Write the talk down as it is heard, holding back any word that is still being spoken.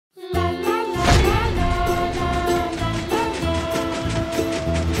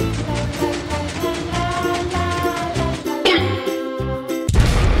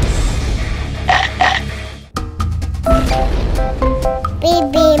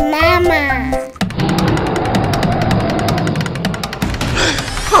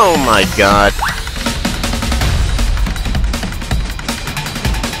Oh my god.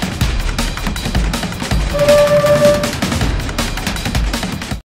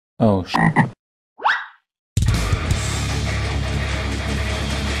 Oh shit.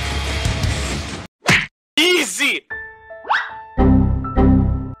 Easy!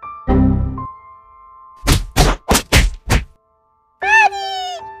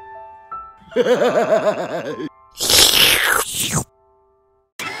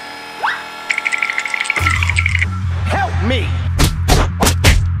 Help me!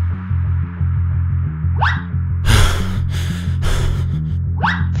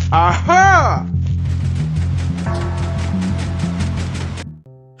 Aha!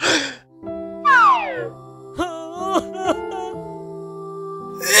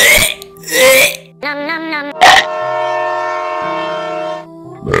 Nom nom nom.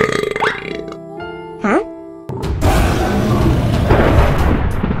 Huh?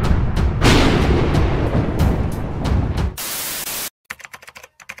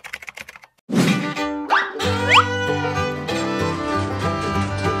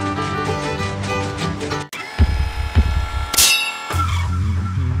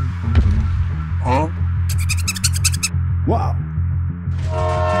 Huh? Wow.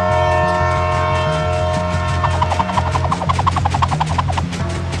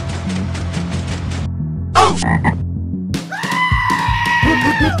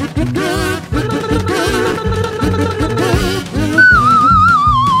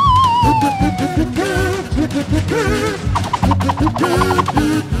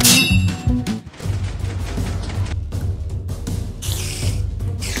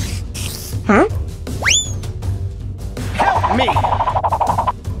 Huh? Help me!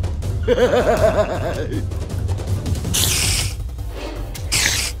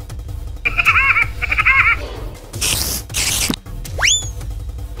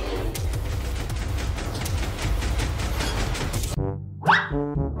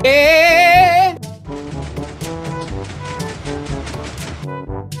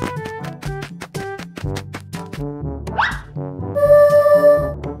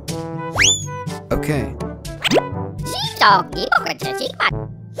 Okay. 저기 먹어주지 마.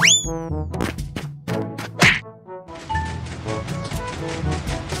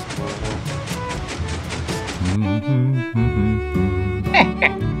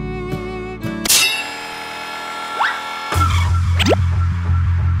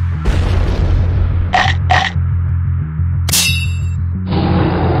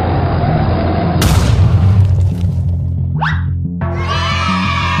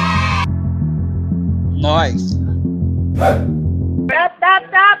 Nice. Stop, stop,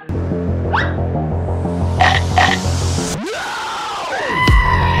 stop.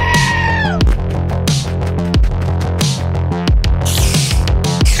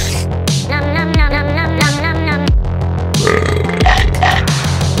 Nom nom nom nom nom nom nom nom.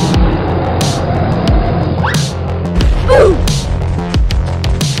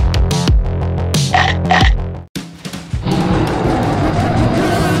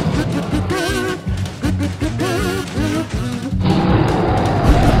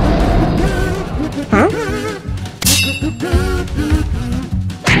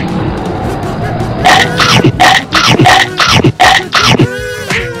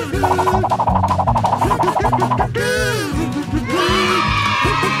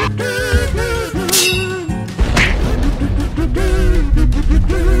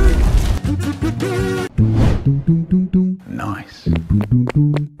 Nice.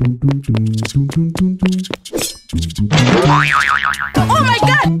 Oh my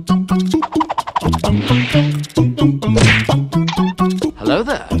God! Hello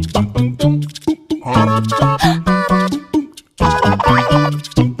there.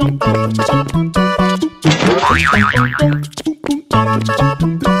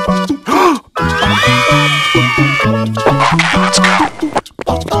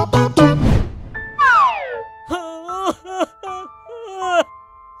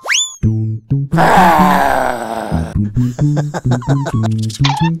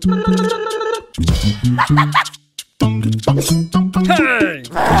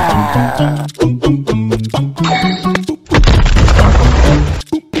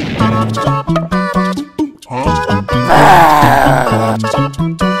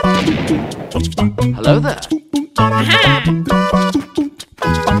 Hello there.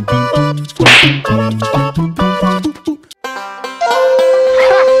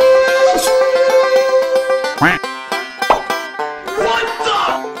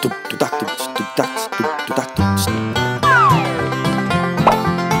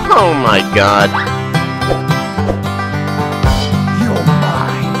 Oh my god. You're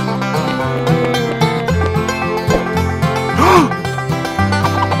mine.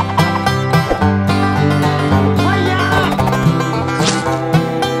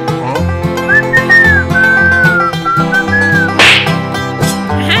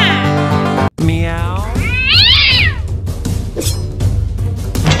 Meow.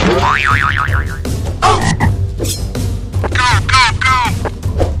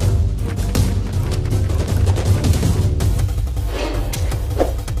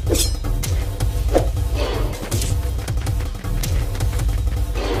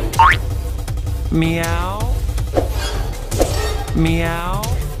 Meow. Meow.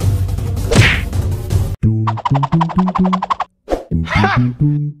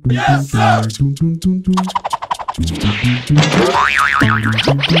 Yes, sir.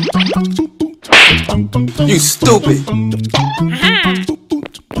 You stupid.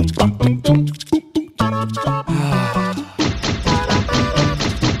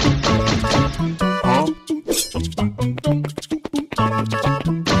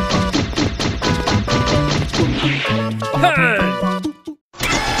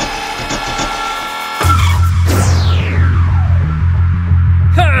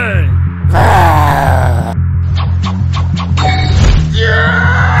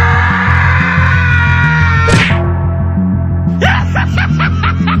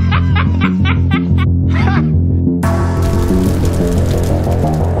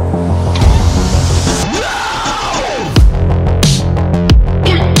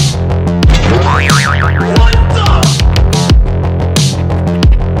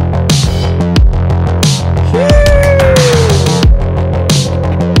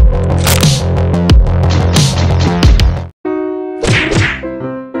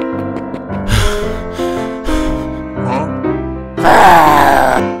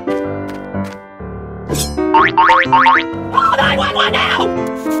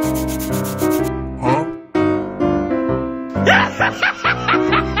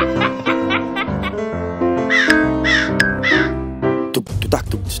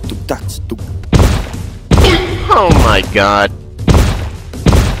 Oh my god.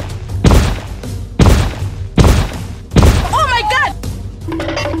 Oh my god!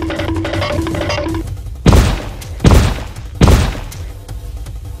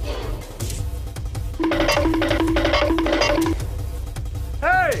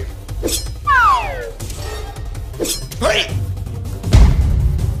 Hey!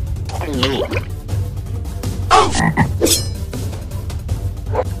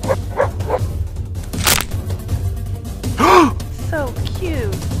 So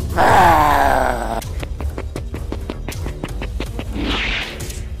cute.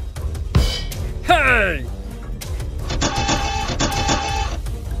 Hey!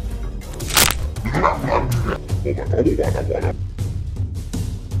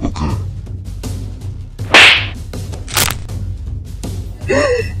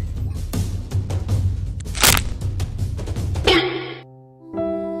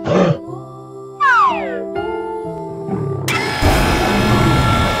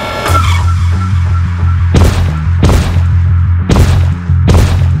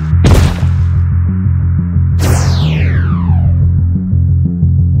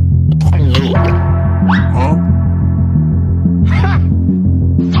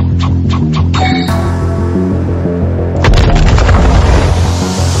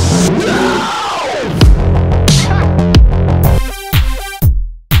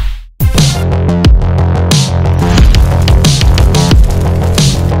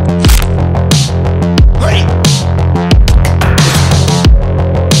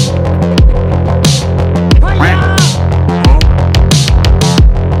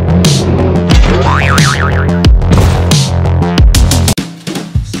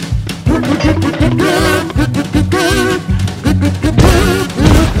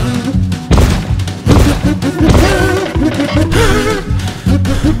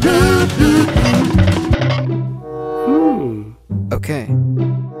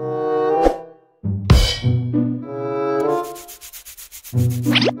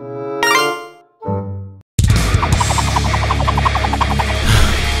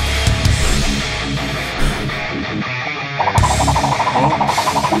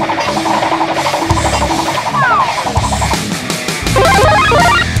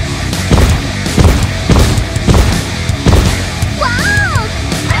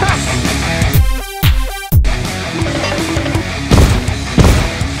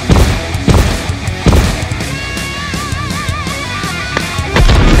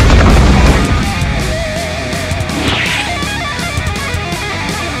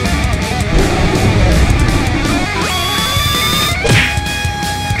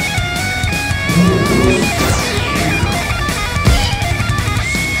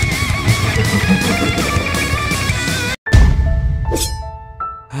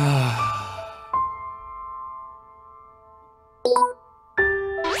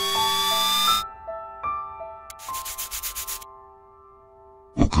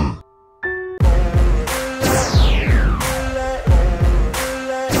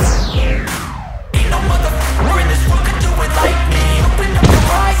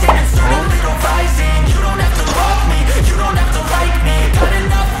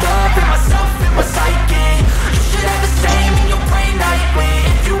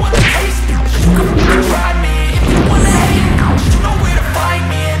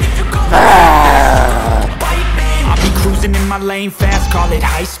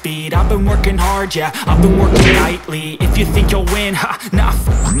 high speed. I've been working hard, yeah, I've been working nightly. If you think you'll win, ha, nah,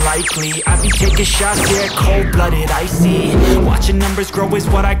 likely. I be taking shots, yeah, cold-blooded, icy. Watching numbers grow is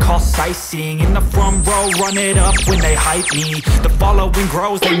what I call sightseeing. In the front row, run it up when they hype me. The following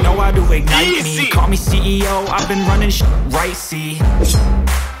grows, they know how to ignite me. Call me CEO, I've been running right, see.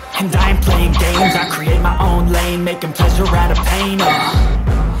 And I ain't playing games, I create my own lane, making pleasure out of pain,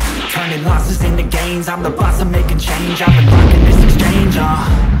 turning losses into gains, I'm the boss, I'm making change. I've been rocking this exchange,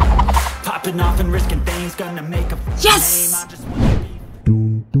 popping off and risking things, gonna make a Yes! name. I just wanna be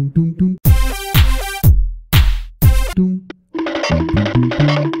Doom, doom, doom, doom. Doom.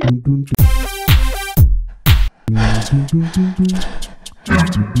 Doom, doom, doom,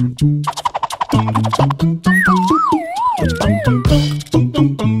 doom.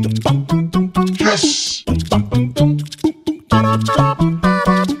 Yes!